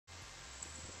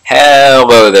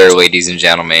Hello there, ladies and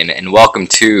gentlemen, and welcome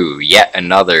to yet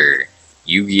another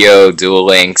Yu-Gi-Oh! Duel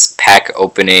Links pack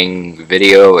opening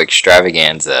video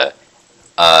extravaganza.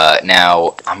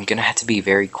 Now, I'm gonna have to be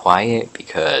very quiet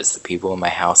because the people in my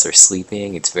house are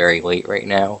sleeping. It's very late right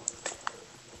now.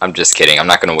 I'm just kidding, I'm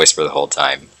not gonna whisper the whole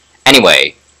time.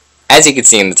 Anyway, as you can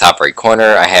see in the top right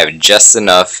corner, I have just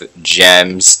enough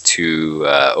gems to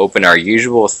open our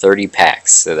usual 30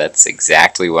 packs, so that's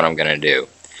exactly what I'm gonna do.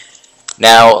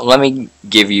 Now, let me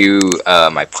give you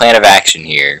my plan of action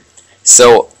here.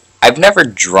 So, I've never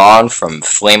drawn from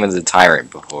Flame of the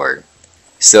Tyrant before.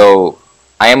 So,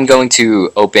 I am going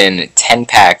to open 10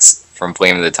 packs from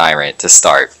Flame of the Tyrant to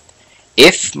start.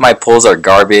 If my pulls are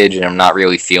garbage and I'm not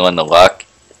really feeling the luck,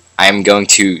 I'm going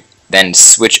to then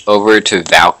switch over to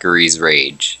Valkyrie's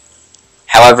Rage.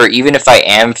 However, even if I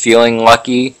am feeling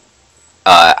lucky,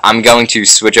 I'm going to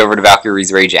switch over to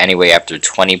Valkyrie's Rage anyway after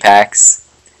 20 packs.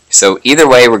 So either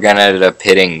way, we're going to end up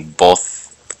hitting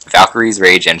both Valkyrie's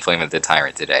Rage and Flame of the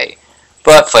Tyrant today.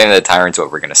 But Flame of the Tyrant's what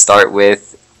we're going to start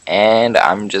with, and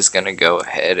I'm just going to go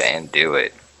ahead and do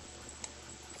it.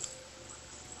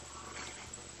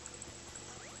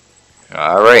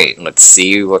 Alright, let's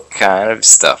see what kind of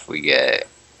stuff we get.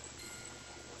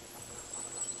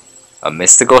 A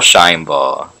Mystical Shine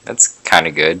Ball. That's kind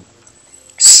of good.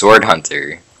 Sword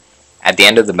Hunter. At the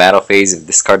end of the battle phase, if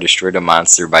this card destroyed a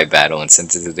monster by battle and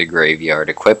sent it to the graveyard,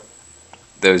 equip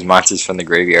those monsters from the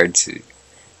graveyard to...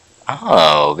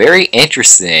 Oh, very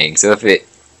interesting. So if it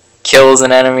kills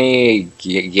an enemy,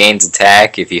 it gains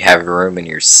attack if you have room in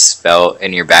your spell,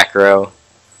 in your back row.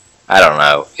 I don't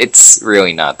know. It's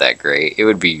really not that great. It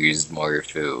would be used more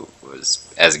if it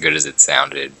was as good as it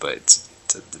sounded, but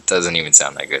it doesn't even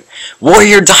sound that good.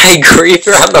 Warrior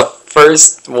Diagraver on the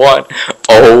first one.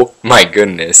 Oh my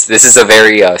goodness. This is a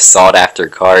very sought after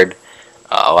card.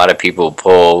 A lot of people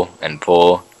pull and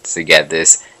pull to get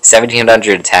this.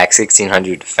 1700 attack,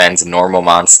 1600 defense, normal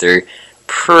monster.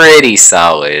 Pretty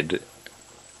solid.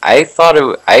 I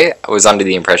was under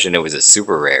the impression it was a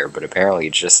super rare, but apparently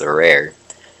it's just a rare.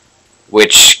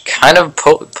 Which kind of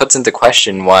puts into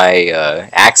question why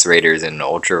Axe Raider is an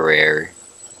ultra rare.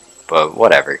 But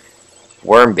whatever.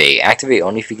 Wormbait. Activate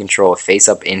only if you control a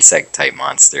face-up insect-type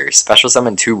monster. Special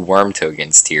summon 2 worm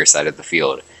tokens to your side of the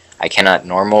field. I cannot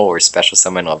normal or special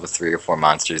summon level 3 or 4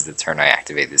 monsters the turn I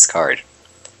activate this card.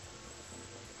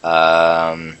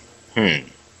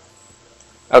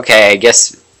 Okay, I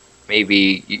guess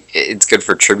maybe it's good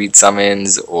for tribute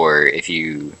summons, or if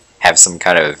you have some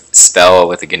kind of spell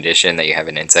with a condition that you have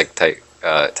an insect-type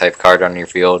type card on your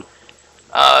field.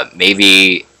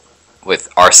 Maybe with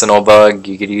Arsenal Bug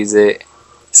you could use it.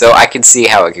 So I can see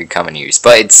how it could come in use,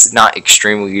 but it's not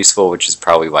extremely useful, which is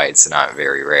probably why it's not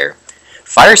very rare.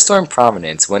 Firestorm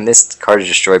Prominence. When this card is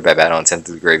destroyed by battle and sent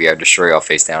to the graveyard, destroy all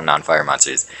face-down non-fire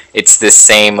monsters. It's the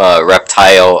same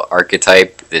reptile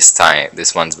archetype.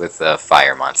 This one's with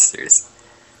fire monsters.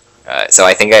 So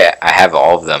I think I have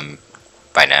all of them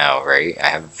by now, right? I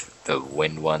have the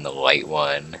wind one, the light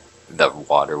one, the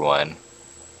water one.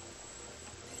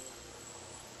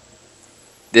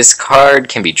 This card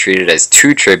can be treated as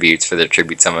 2 tributes for the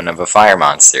tribute summon of a fire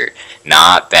monster.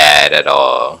 Not bad at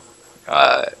all.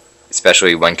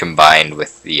 Especially when combined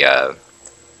with the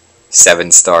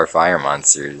 7-star fire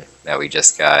monster that we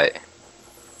just got.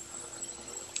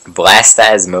 Blast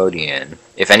Asmodean.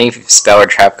 If any spell or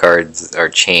trap cards are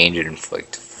changed and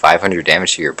inflict 500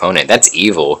 damage to your opponent, that's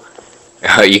evil.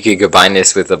 You could combine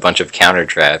this with a bunch of counter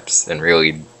traps and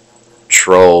really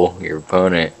troll your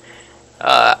opponent.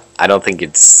 I don't think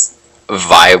it's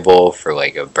viable for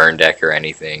like a burn deck or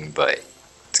anything, but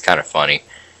it's kind of funny.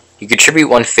 You contribute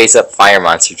 1 face-up fire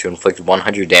monster to inflict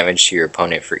 100 damage to your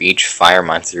opponent for each fire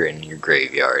monster in your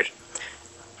graveyard.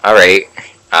 Alright,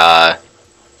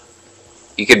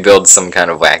 you could build some kind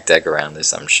of whack deck around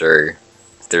this, I'm sure.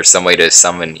 There's some way to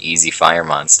summon easy fire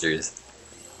monsters.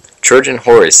 Trojan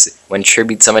Horse. When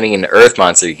tribute summoning an earth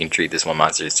monster, you can treat this one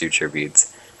monster as 2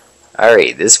 tributes.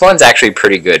 Alright, this one's actually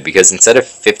pretty good because instead of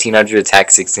 1500 attack,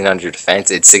 1600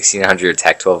 defense, it's 1600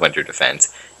 attack, 1200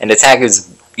 defense. And attack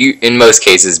is, in most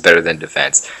cases, better than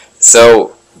defense.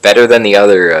 So, better than the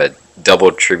other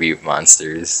double tribute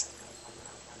monsters.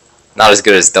 Not as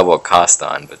good as double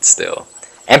Coston, but still.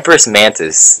 Empress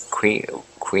Mantis,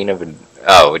 Queen of...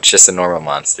 Oh, it's just a normal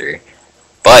monster.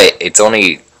 But,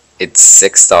 it's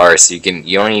 6 stars, so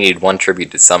you only need 1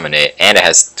 tribute to summon it, and it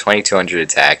has 2200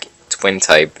 attack, twin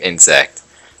type insect.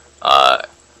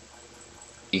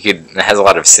 It has a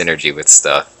lot of synergy with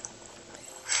stuff.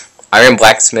 Iron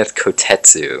Blacksmith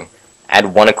Kotetsu.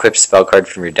 Add 1 equipped spell card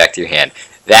from your deck to your hand.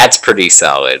 That's pretty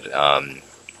solid.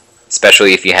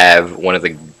 especially if you have one of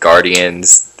the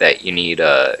guardians that you need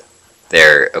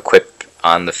their equip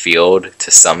on the field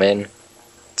to summon.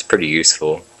 It's pretty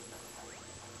useful.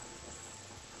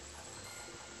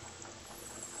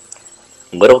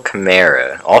 Little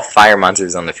Chimera. All fire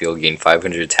monsters on the field gain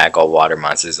 500 attack. All water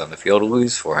monsters on the field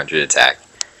lose 400 attack.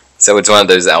 So it's one of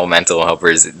those elemental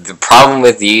helpers. The problem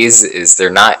with these is they're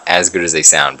not as good as they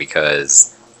sound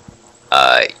because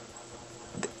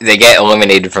they get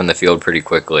eliminated from the field pretty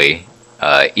quickly.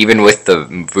 Even with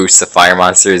the boost of fire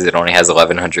monsters, it only has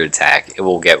 1100 attack. It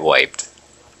will get wiped.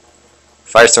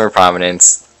 Firestorm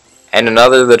Prominence. And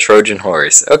another the Trojan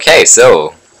Horse. Okay,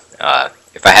 so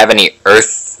if I have any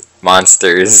Earth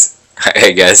monsters,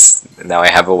 I guess now I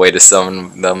have a way to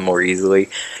summon them more easily.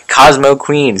 Cosmo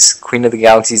Queens, Queen of the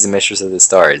Galaxies and Mistress of the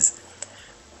Stars.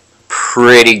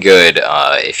 Pretty good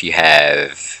if you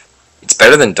have... It's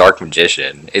better than Dark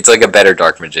Magician. It's like a better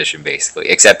Dark Magician, basically.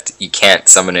 Except you can't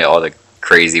summon it all the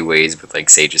crazy ways with like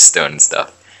Sage's Stone and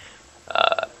stuff.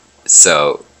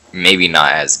 So maybe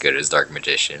not as good as Dark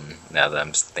Magician, now that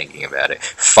I'm thinking about it.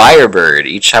 Firebird.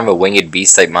 Each time a winged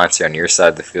beast-type monster on your side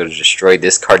of the field is destroyed,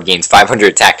 this card gains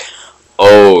 500 attack.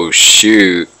 Oh,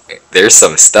 shoot. There's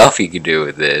some stuff you could do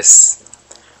with this.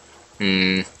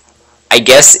 I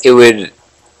guess it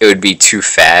would be too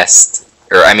fast.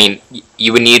 Or, I mean,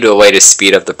 you would need a way to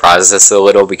speed up the process a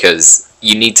little because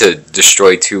you need to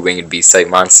destroy 2 winged beast-type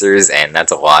monsters, and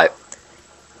that's a lot.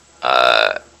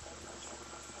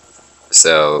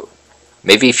 So,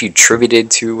 maybe if you tributed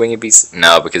 2 winged beasts...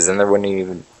 No, because then there wouldn't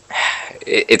even...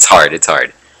 It's hard, it's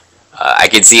hard. I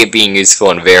could see it being useful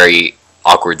in very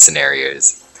awkward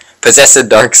scenarios. Possessed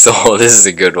Dark Soul, this is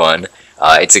a good one.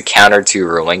 It's a counter to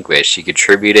Relinquish. You could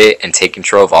tribute it and take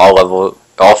control of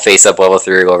all face-up level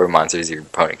 3 or lower monsters your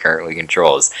opponent currently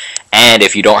controls. And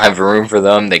if you don't have room for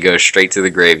them, they go straight to the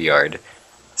graveyard.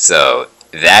 So,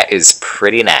 that is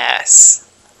pretty nice.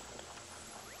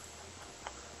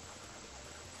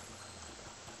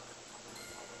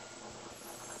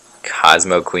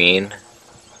 Cosmo Queen.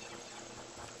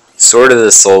 Sword of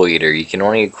the Soul Eater. You can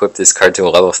only equip this card to a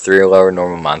level 3 or lower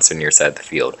normal monster on your side of the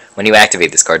field. When you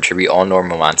activate this card, tribute all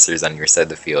normal monsters on your side of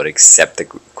the field except the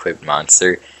equipped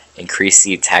monster. Increase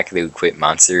the attack of the equipped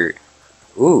monster.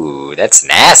 Ooh, that's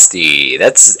nasty.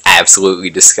 That's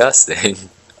absolutely disgusting.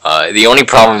 The only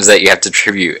problem is that you have to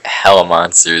tribute hella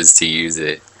monsters to use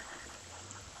it.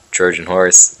 Trojan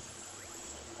Horse.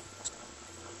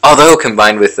 Although,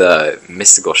 combined with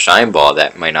Mystical Shine Ball,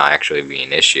 that might not actually be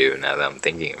an issue, now that I'm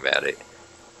thinking about it.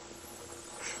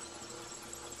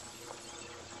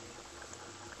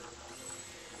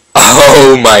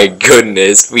 Oh my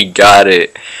goodness, we got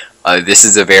it! This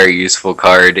is a very useful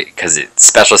card, because it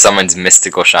special summons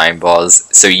Mystical Shine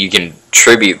Balls, so you can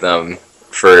tribute them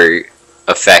for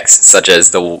effects such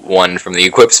as the one from the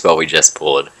Equip spell we just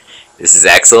pulled. This is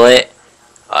excellent.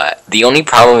 The only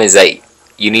problem is that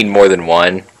you need more than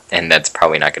one, and that's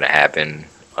probably not going to happen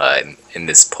in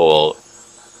this pull.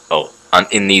 Oh,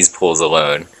 in these pulls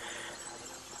alone.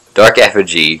 Dark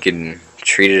Effigy, you can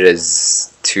treat it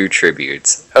as 2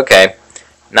 tributes. Okay,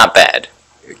 not bad.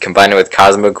 Combine it with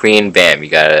Cosmo Queen, bam, you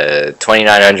got a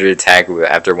 2900 attack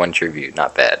after 1 tribute.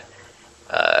 Not bad.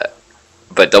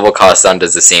 But Double Cost On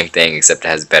does the same thing, except it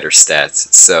has better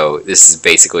stats. So this is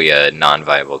basically a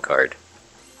non-viable card.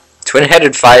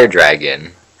 Twin-Headed Fire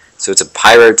Dragon. So it's a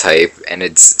Pyro type, and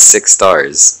it's 6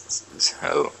 stars.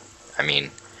 So, I mean,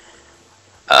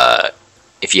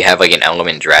 if you have like an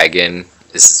Element Dragon,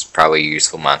 this is probably a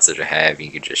useful monster to have. You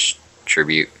could just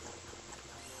tribute,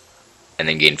 and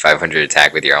then gain 500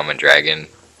 attack with your Element Dragon.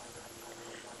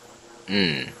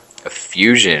 A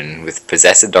fusion with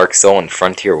Possessed Dark Soul and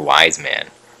Frontier Wise Man.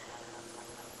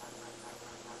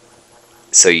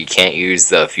 So you can't use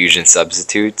the fusion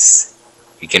substitutes.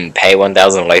 You can pay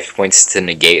 1,000 life points to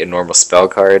negate a normal spell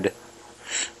card.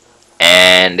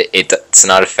 And it's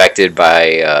not affected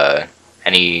by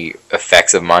any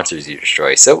effects of monsters you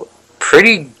destroy. So,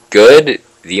 pretty good.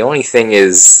 The only thing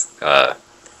is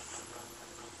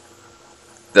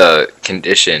the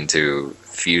condition to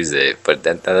fuse it. But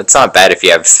that's not bad if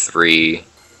you have three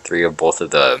of both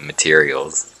of the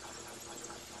materials.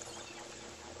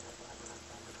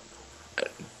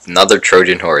 Another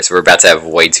Trojan Horse. We're about to have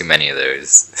way too many of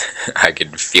those. I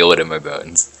could feel it in my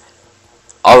bones.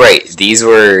 Alright, these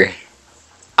were...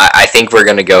 I think we're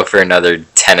going to go for another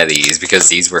 10 of these, because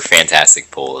these were fantastic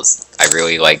pulls. I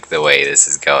really like the way this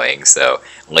is going, so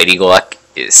Lady Luck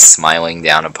is smiling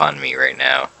down upon me right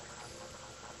now.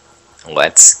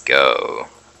 Let's go.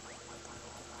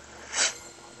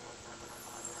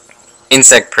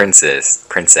 Insect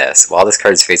Princess. While this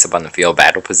card is face up on the field,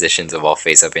 battle positions of all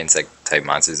face up insect type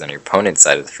monsters on your opponent's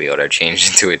side of the field are changed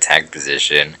into attack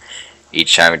position.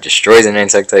 Each time it destroys an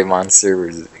insect type monster,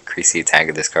 increase the attack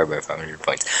of this card by 500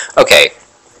 points. Okay,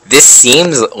 this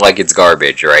seems like it's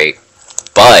garbage, right?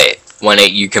 But when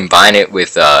you combine it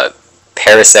with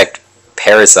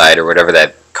Parasite or whatever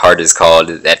that card is called,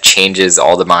 that changes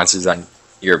all the monsters on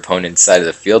your opponent's side of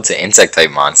the field to insect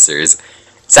type monsters,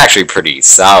 it's actually pretty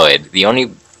solid. The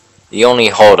only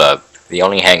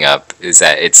hang up is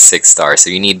that it's 6 stars, so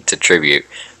you need to tribute.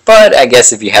 But I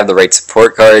guess if you have the right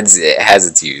support cards, it has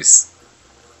its use.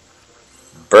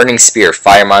 Burning Spear,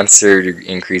 fire monster,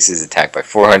 increases attack by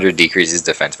 400, decreases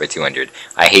defense by 200.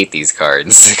 I hate these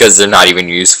cards because they're not even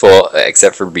useful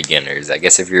except for beginners. I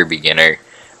guess if you're a beginner,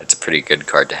 that's a pretty good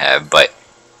card to have, but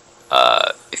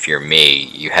if you're me,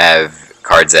 you have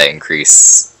cards that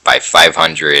increase by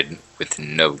 500 with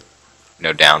no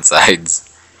downsides.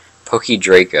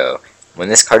 Poke-Draco. When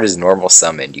this card is normal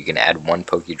summoned, you can add 1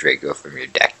 Poke-Draco from your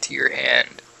deck to your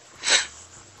hand.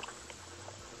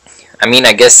 I mean,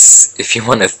 I guess if you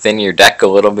want to thin your deck a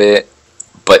little bit,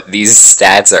 but these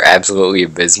stats are absolutely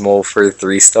abysmal for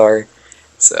 3-star,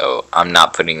 so I'm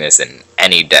not putting this in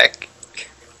any deck.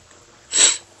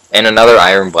 And another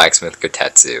Iron Blacksmith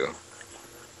Kotetsu.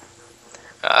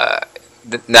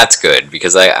 That's good,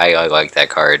 because I like that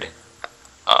card.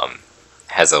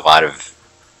 Has a lot of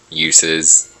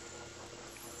uses.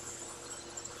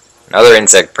 Another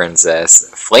Insect Princess.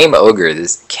 Flame Ogre.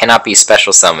 This cannot be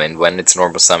special summoned. When it's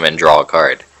normal summon, draw a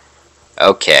card.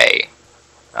 Okay.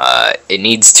 It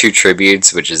needs 2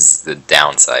 tributes, which is the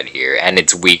downside here. And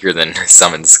it's weaker than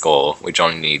Summon Skull, which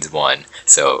only needs 1.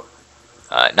 So,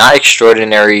 not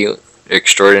extraordinarily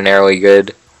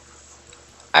good.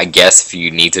 I guess if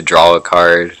you need to draw a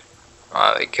card,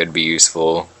 it could be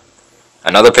useful.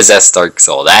 Another Possessed Dark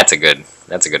Soul. That's a good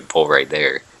pull right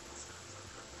there.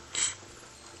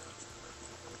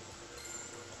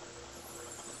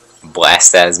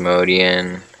 Blast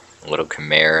Asmodean, Little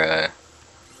Chimera,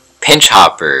 Pinch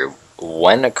Hopper.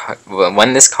 When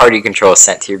this card you control is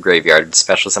sent to your graveyard,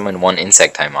 special summon 1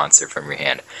 insect type monster from your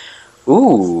hand.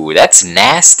 Ooh, that's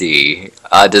nasty.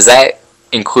 Does that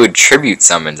include tribute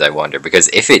summons, I wonder? Because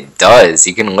if it does,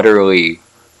 you can literally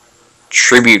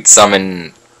tribute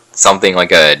summon something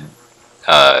like a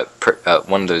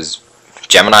one of those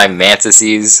Gemini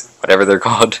Mantises, whatever they're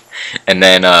called, and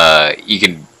then you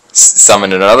can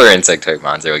summon another insect type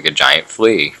monster, like a giant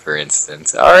flea, for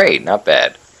instance. Alright, not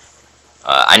bad.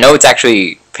 I know it's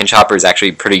actually, Pinch Hopper is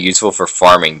actually pretty useful for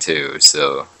farming too,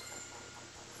 so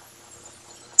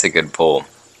it's a good pull.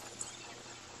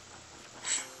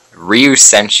 Ryu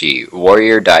Senshi,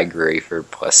 Warrior Digraver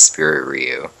plus Spirit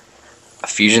Ryu. A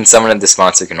fusion summon of this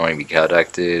monster can only be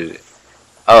conducted.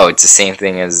 Oh, it's the same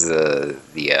thing as the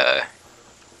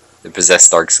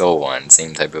Possessed Dark Soul one,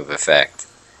 same type of effect.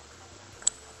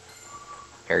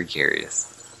 Very curious.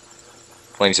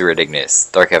 Flames of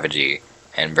Ridignus, Dark Effigy,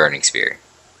 and Burning Spear.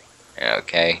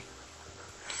 Okay.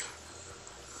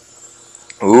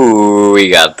 Ooh, we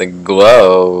got the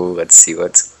glow. Let's see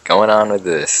what's going on with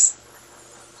this.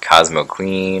 Cosmo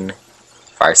Queen,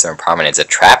 Firestorm Prominence, a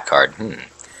trap card.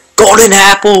 Golden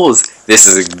Apples! This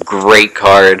is a great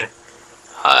card.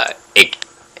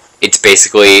 It's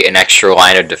basically an extra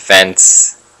line of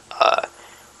defense.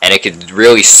 And it could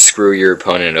really screw your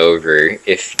opponent over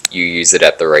if you use it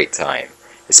at the right time.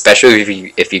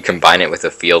 Especially if you combine it with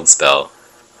a field spell.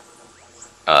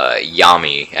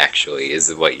 Yami, actually,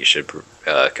 is what you should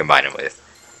combine it with.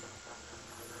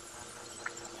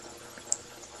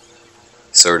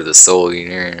 Sword of the Soul.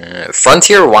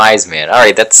 Frontier Wise Man.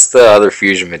 Alright, that's the other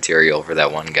fusion material for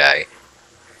that one guy.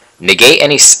 Negate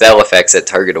any spell effects that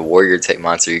target a warrior type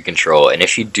monster you control, and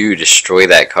if you do, destroy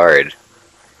that card.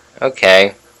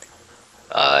 Okay.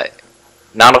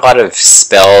 Not a lot of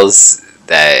spells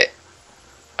that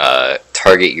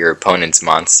target your opponent's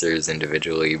monsters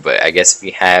individually, but I guess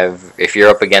if you're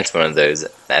up against one of those,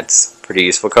 that's a pretty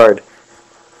useful card.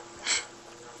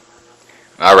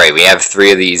 Alright, we have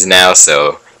 3 of these now,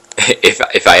 so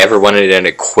if I ever wanted an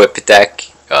equip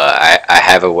deck, I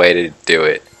have a way to do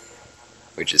it,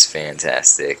 which is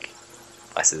fantastic.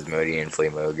 Asmodean,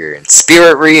 Flame Ogre, and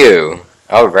Spirit Ryu!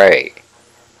 Alright.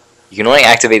 You can only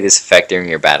activate this effect during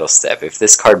your battle step. If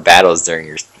this card battles during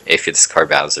your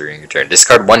turn,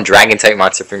 discard 1 dragon type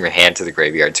monster from your hand to the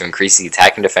graveyard to increase the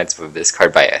attack and defense of this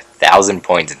card by 1,000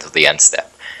 points until the end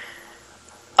step.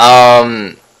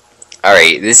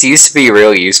 Alright, this used to be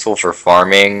really useful for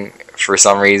farming for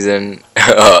some reason.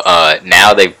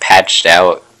 Now they've patched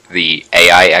out the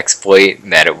AI exploit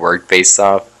that it worked based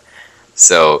off.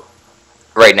 So,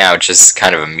 right now it's just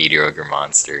kind of a mediocre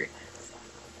monster.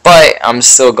 But I'm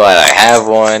so glad I have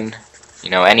one. You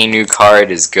know, any new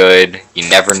card is good. You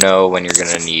never know when you're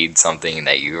going to need something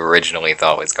that you originally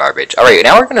thought was garbage. Alright,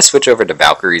 now we're going to switch over to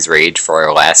Valkyrie's Rage for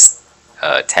our last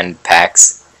 10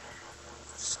 packs.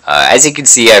 As you can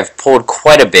see, I've pulled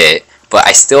quite a bit, but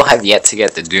I still have yet to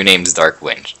get the Duname's Dark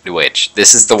Witch.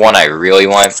 This is the one I really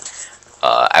want.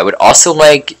 I would also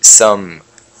like some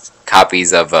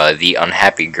copies of The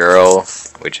Unhappy Girl,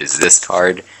 which is this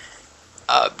card,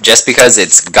 just because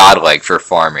it's godlike for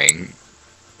farming.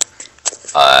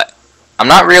 I'm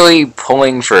not really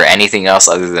pulling for anything else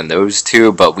other than those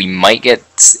two, but we might get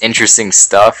interesting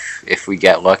stuff if we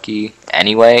get lucky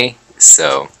anyway,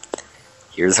 so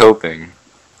here's hoping.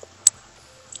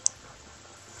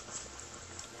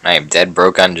 I am dead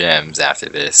broke on gems after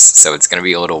this, so it's going to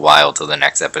be a little while till the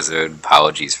next episode.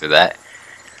 Apologies for that.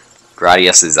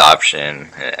 Gradius's option,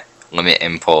 Limit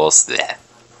Impulse, bleh.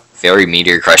 Fairy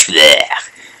Meteor Crush, bleh.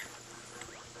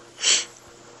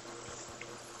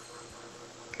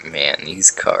 Man,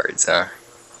 these cards, huh?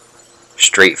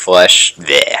 Straight Flesh,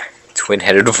 bleh.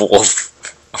 Twin-Headed Wolf.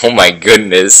 Oh my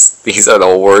goodness, these are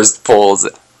the worst pulls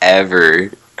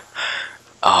ever.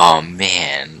 Oh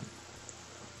man.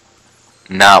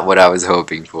 Not what I was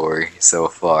hoping for so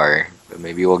far, but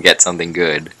maybe we'll get something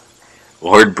good.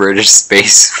 Lord British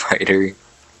Space Fighter,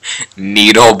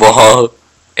 Needle Ball,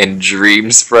 and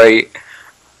Dream Sprite.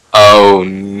 Oh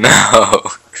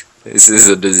no, this is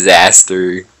a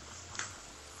disaster.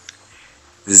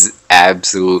 This is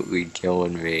absolutely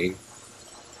killing me.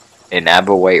 An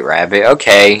Abba White Rabbit,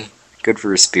 okay, good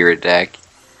for a spirit deck.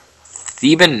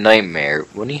 Theban Nightmare.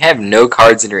 When you have no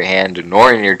cards in your hand,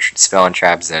 nor in your spell and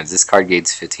trap zones, this card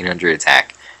gains 1500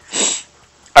 attack.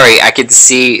 Alright, I can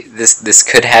see this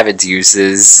could have its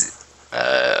uses.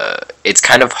 It's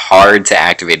kind of hard to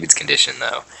activate its condition,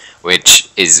 though, which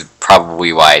is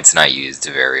probably why it's not used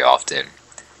very often.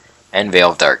 And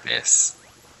Veil of Darkness.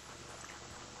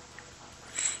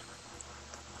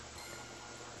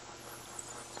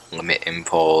 Limit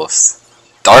Impulse.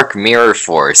 Dark Mirror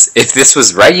Force. If this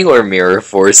was regular Mirror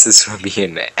Force, this would be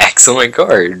an excellent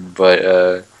card, but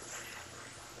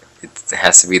it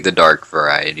has to be the dark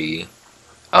variety.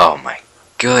 Oh my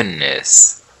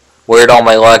goodness. Where'd all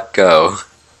my luck go?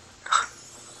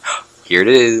 Here it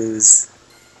is.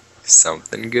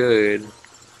 Something good.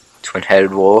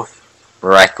 Twin-Headed Wolf.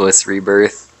 Miraculous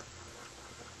Rebirth.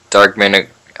 Dark Mana.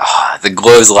 Ah, the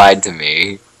glows lied to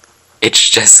me. It's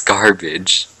just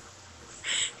garbage.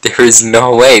 There is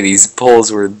no way these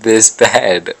pulls were this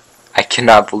bad. I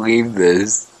cannot believe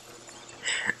this.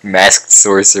 Masked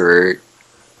Sorcerer.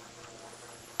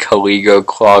 Caligo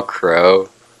Clawcrow.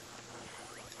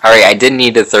 Alright, I did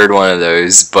need a third one of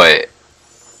those, but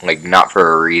like not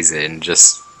for a reason,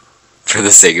 just for the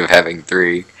sake of having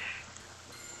 3.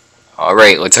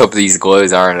 Alright, let's hope these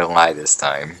glows aren't a lie this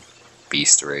time.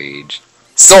 Beast Rage.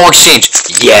 Soul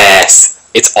Exchange! Yes!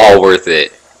 It's all worth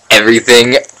it.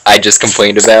 Everything I just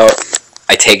complained about,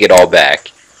 I take it all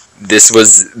back. This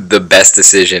was the best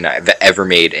decision I've ever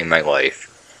made in my life.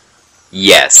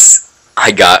 Yes,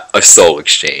 I got a Soul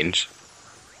Exchange.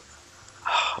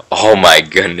 Oh my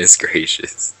goodness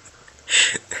gracious.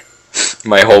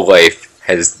 My whole life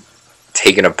has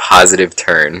taken a positive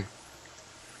turn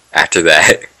after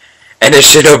that. And a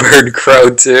Shadowbird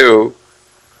Crow too.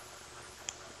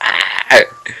 Ah.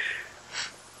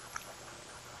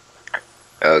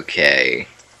 Okay.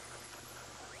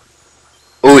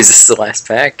 Oh, is this the last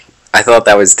pack? I thought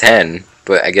that was 10,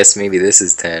 but I guess maybe this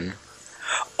is 10.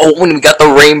 Oh, and we got the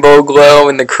Rainbow Glow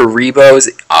and the Karibos.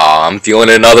 Aw, I'm feeling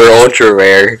another Ultra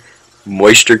Rare.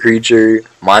 Moisture Creature,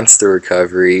 Monster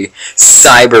Recovery,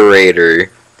 Cyber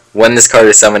Raider. When this card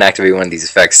is summoned, activate one of these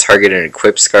effects. Target an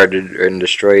equipped card and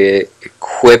destroy it.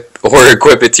 Equip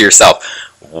it to yourself.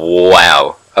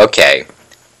 Wow. Okay.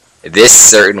 This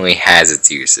certainly has its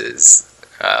uses.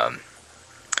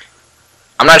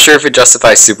 I'm not sure if it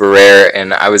justifies super rare,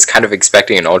 and I was kind of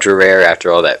expecting an ultra rare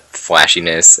after all that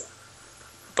flashiness.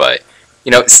 But,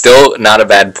 you know, still not a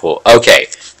bad pull. Okay.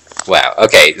 Wow.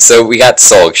 Okay, so we got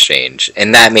Soul Exchange,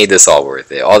 and that made this all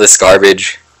worth it. All this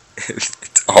garbage,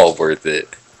 it's all worth it.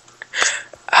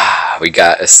 Ah, we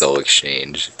got a Soul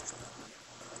Exchange.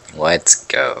 Let's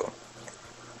go.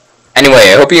 Anyway,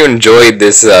 I hope you enjoyed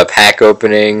this pack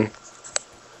opening.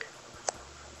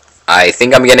 I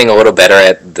think I'm getting a little better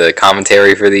at the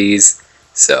commentary for these,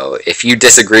 so if you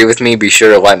disagree with me, be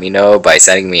sure to let me know by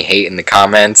sending me hate in the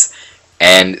comments.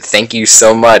 And thank you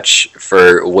so much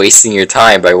for wasting your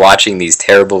time by watching these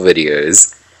terrible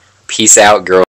videos. Peace out, girls.